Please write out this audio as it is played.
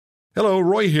Hello,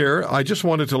 Roy here. I just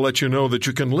wanted to let you know that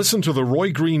you can listen to The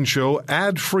Roy Green Show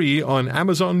ad-free on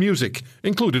Amazon Music,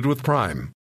 included with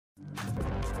Prime.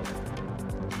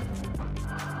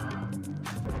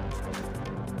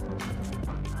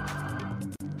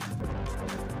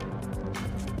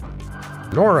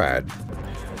 NORAD,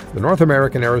 the North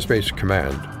American Aerospace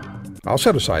Command, I'll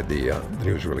set aside the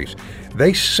news release.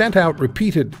 They sent out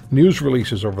repeated news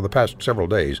releases over the past several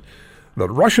days that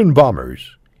Russian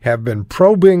bombers have been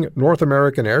probing North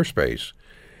American airspace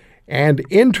and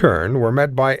in turn were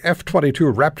met by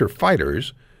F-22 Raptor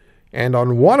fighters and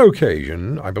on one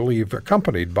occasion, I believe,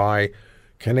 accompanied by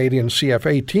Canadian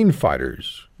CF-18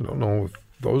 fighters. I don't know if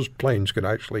those planes could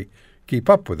actually keep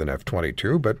up with an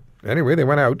F-22, but anyway, they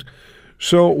went out.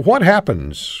 So what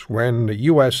happens when the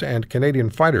U.S. and Canadian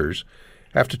fighters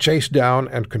have to chase down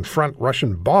and confront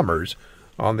Russian bombers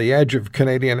on the edge of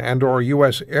Canadian and or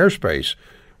U.S. airspace?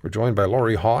 We're joined by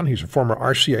Laurie Hahn. He's a former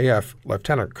RCAF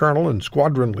lieutenant colonel and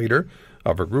squadron leader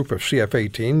of a group of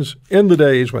CF-18s in the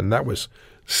days when that was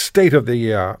state of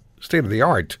the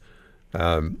art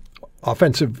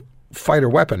offensive fighter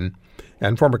weapon,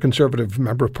 and former Conservative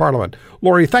member of Parliament.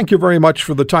 Laurie, thank you very much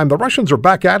for the time. The Russians are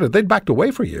back at it. They'd backed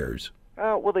away for years.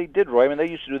 Well, they did, Roy. I mean, they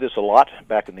used to do this a lot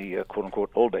back in the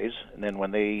quote-unquote old days, and then when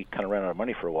they kind of ran out of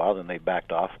money for a while, then they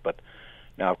backed off. But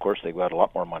now, of course, they've got a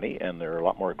lot more money, and they're a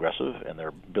lot more aggressive, and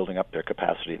they're building up their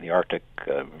capacity in the Arctic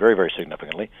very, very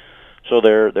significantly. So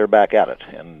they're back at it,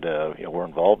 and we're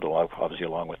involved, obviously,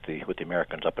 along with the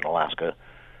Americans up in Alaska.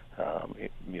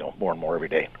 More and more every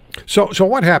day. So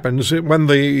what happens when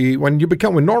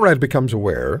NORAD becomes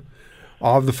aware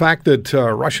of the fact that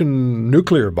Russian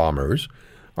nuclear bombers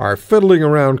are fiddling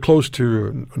around close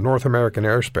to North American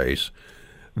airspace?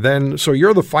 Then, so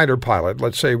you're the fighter pilot.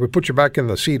 Let's say we put you back in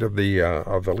the seat of the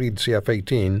lead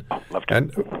CF-18. Oh, love to.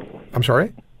 And I'm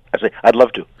sorry? I'd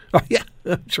love to. Oh, yeah,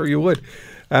 I'm sure you would.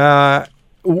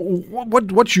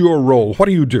 What's your role? What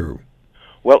do you do?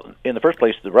 Well, in the first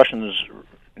place, the Russians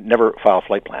never file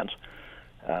flight plans,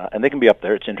 and they can be up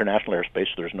there. It's international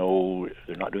airspace. So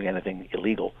they're not doing anything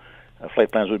illegal.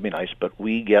 Flight plans would be nice, but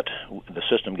the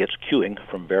system gets queuing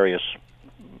from various,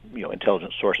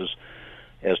 intelligence sources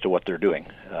as to what they're doing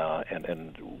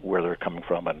and where they're coming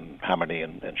from and how many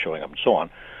and showing up and so on.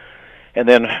 And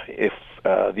then if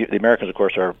the Americans, of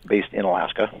course, are based in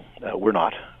Alaska, we're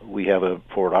not. We have a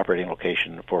forward operating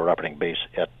base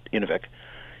at Inuvik.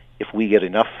 If we get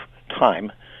enough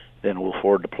time, then we'll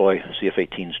forward deploy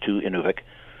CF-18s to Inuvik,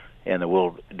 and then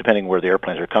we'll, depending where the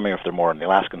airplanes are coming, if they're more on the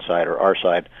Alaskan side or our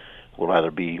side, we'll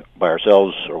either be by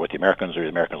ourselves or with the Americans, or the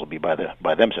Americans will be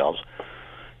by themselves.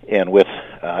 And with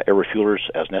air refuelers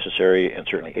as necessary, and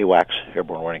certainly AWACS,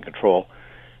 Airborne Warning Control,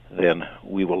 then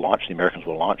we will launch, the Americans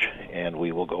will launch, and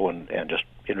we will go and just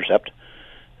intercept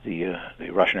the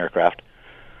Russian aircraft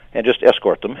and just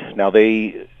escort them. Now,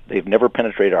 they've never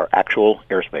penetrated our actual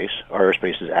airspace. Our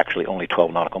airspace is actually only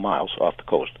 12 nautical miles off the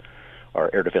coast. Our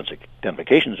air defense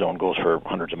identification zone goes for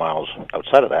hundreds of miles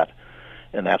outside of that,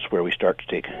 and that's where we start to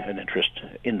take an interest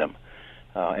in them.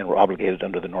 And we're obligated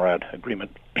under the NORAD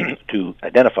agreement to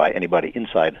identify anybody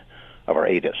inside of our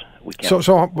ADIS. We can't.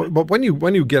 But when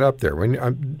you get up there,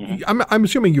 I'm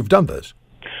assuming you've done this.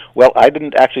 Well, I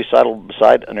didn't actually saddle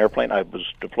beside an airplane. I was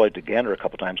deployed to Gander a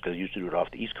couple times because I used to do it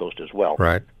off the East Coast as well.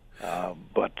 Right.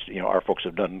 But our folks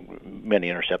have done many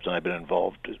intercepts, and I've been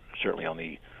involved certainly on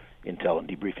the intel and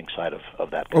debriefing side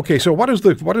of that. Okay, so what does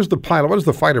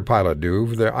the fighter pilot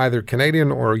do? They're either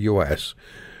Canadian or U.S.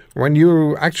 When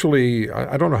you actually,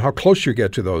 I don't know how close you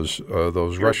get to those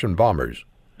Russian bombers.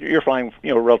 You're flying,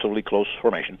 relatively close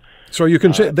formation. So you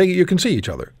can you can see each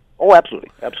other. Oh,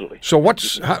 absolutely, absolutely. So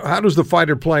how does the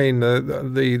fighter plane,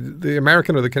 the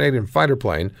American or the Canadian fighter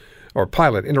plane or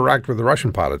pilot interact with the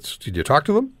Russian pilots? Did you talk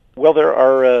to them? Well, there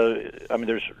are.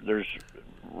 There's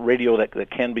radio that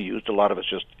can be used. A lot of it's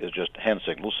just hand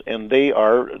signals, and the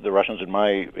Russians, in my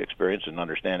experience and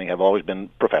understanding, have always been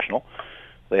professional.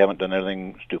 They haven't done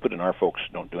anything stupid, and our folks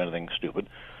don't do anything stupid.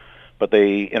 But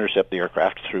they intercept the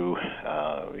aircraft through,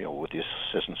 with the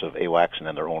assistance of AWACS and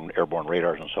then their own airborne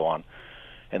radars and so on.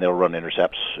 And they'll run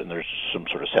intercepts, and there's some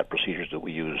sort of set procedures that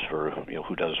we use for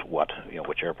who does what,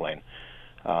 which airplane,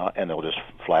 and they'll just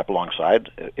fly up alongside.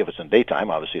 If it's in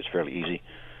daytime, obviously it's fairly easy.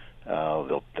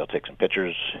 They'll take some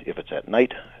pictures. If it's at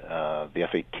night, the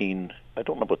F-18, I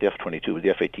don't know about the F-22, but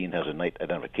the F-18 has a night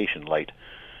identification light,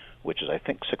 which is, I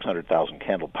think, 600,000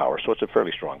 candle power, so it's a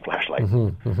fairly strong flashlight.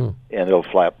 And they'll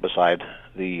fly up beside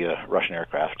the Russian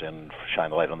aircraft and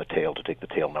shine the light on the tail to take the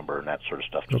tail number and that sort of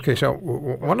stuff. Okay, so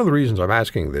one of the reasons I'm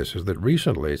asking this is that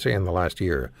recently, say in the last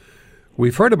year,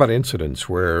 we've heard about incidents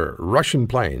where Russian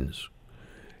planes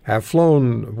have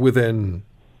flown within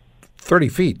 30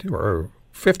 feet or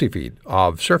 50 feet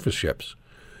of surface ships.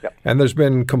 Yep. And there's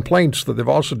been complaints that they've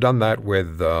also done that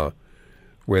with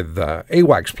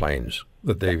AWACS planes,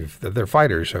 that their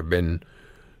fighters have been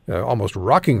almost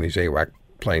rocking these AWACS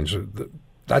planes.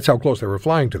 That's how close they were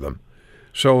flying to them.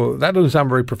 So that doesn't sound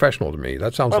very professional to me.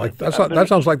 That sounds that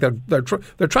sounds like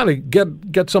they're trying to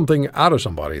get something out of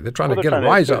somebody. They're trying to get a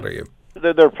rise out of you.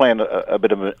 They're playing a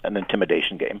bit of an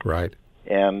intimidation game, right?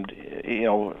 And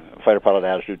fighter pilot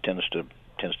attitude tends to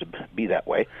be that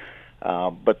way.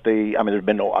 But there's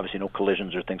been obviously no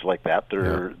collisions or things like that.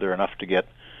 They're enough to get,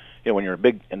 when you're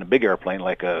in a big airplane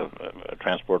like a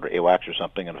transport or AWACS or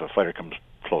something, and if a fighter comes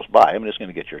close by, it's going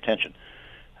to get your attention.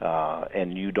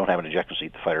 And you don't have an ejector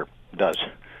seat. The fighter does.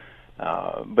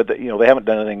 But they haven't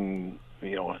done anything,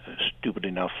 stupid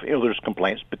enough. There's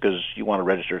complaints because you want to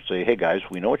register and say, hey guys,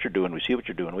 we know what you're doing. We see what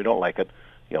you're doing. We don't like it.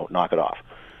 Knock it off.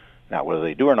 Now, whether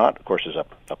they do or not, of course, is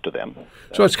up to them.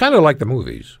 So it's kind of like the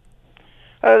movies.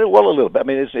 Well, a little bit.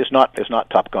 It's not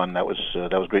Top Gun. That was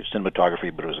great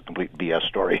cinematography, but it was a complete BS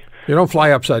story. You don't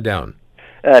fly upside down.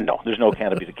 No, there's no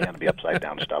canopy to canopy upside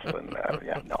down stuff, and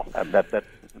no,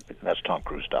 that's Tom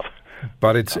Cruise stuff.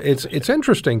 But it's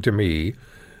interesting to me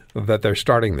that they're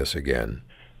starting this again.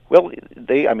 Well,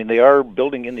 they are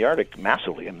building in the Arctic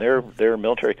massively, and their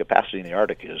military capacity in the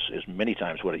Arctic is many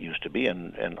times what it used to be,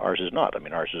 and ours is not.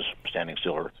 Our is standing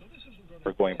still or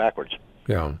going backwards.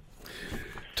 Yeah.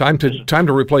 Time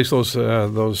to replace those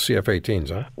CF-18s,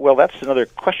 huh? Well, that's another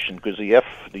question, because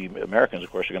the Americans,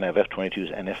 of course, are going to have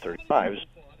F-22s and F-35s.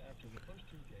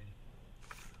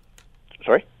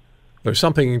 Sorry? There's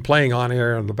something playing on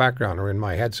here in the background or in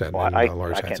my headset. Well, I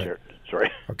can't hear it.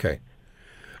 Sorry. Okay.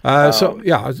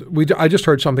 I just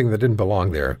heard something that didn't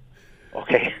belong there.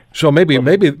 Okay. So maybe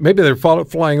they're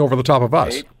flying over the top of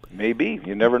us. Maybe,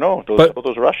 you never know.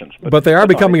 Those Russians. But they are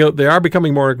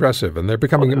becoming more aggressive, and they're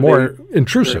becoming more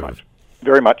intrusive.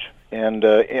 Very much. And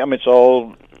it's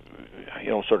all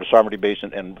sort of sovereignty based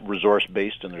and resource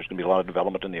based, and there's going to be a lot of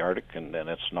development in the Arctic, and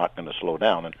it's not going to slow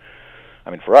down.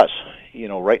 And for us,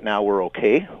 right now we're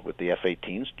okay with the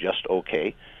F-18s, just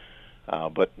okay.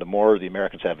 But the more the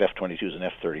Americans have F-22s and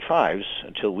F-35s,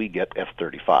 until we get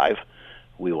F-35,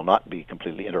 we will not be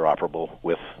completely interoperable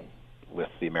with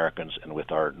the Americans and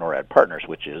with our NORAD partners,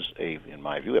 which is, in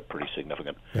my view, a pretty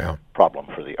significant problem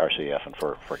for the RCAF and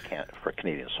for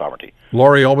Canadian sovereignty.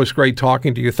 Laurie, always great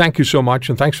talking to you. Thank you so much,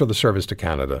 and thanks for the service to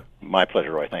Canada. My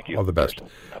pleasure, Roy. Thank you. All the best.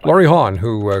 Laurie Hahn,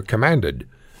 who commanded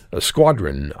a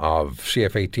squadron of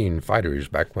CF-18 fighters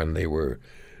back when they were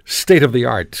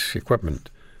state-of-the-art equipment.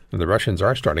 And the Russians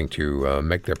are starting to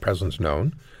make their presence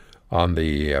known on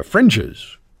the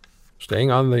fringes,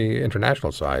 staying on the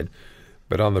international side,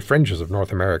 but on the fringes of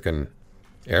North American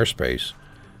airspace.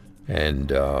 And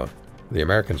the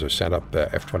Americans have sent up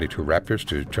F-22 Raptors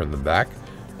to turn them back.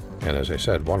 And as I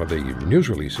said, one of the news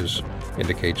releases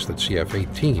indicates that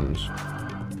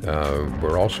CF-18s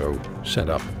were also sent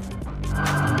up.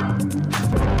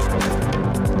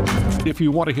 If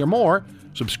you want to hear more,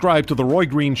 subscribe to The Roy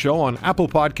Green Show on Apple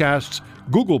Podcasts,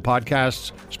 Google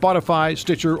Podcasts, Spotify,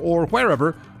 Stitcher, or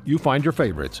wherever you find your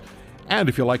favorites. And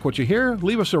if you like what you hear,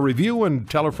 leave us a review and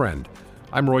tell a friend.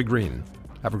 I'm Roy Green.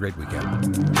 Have a great weekend.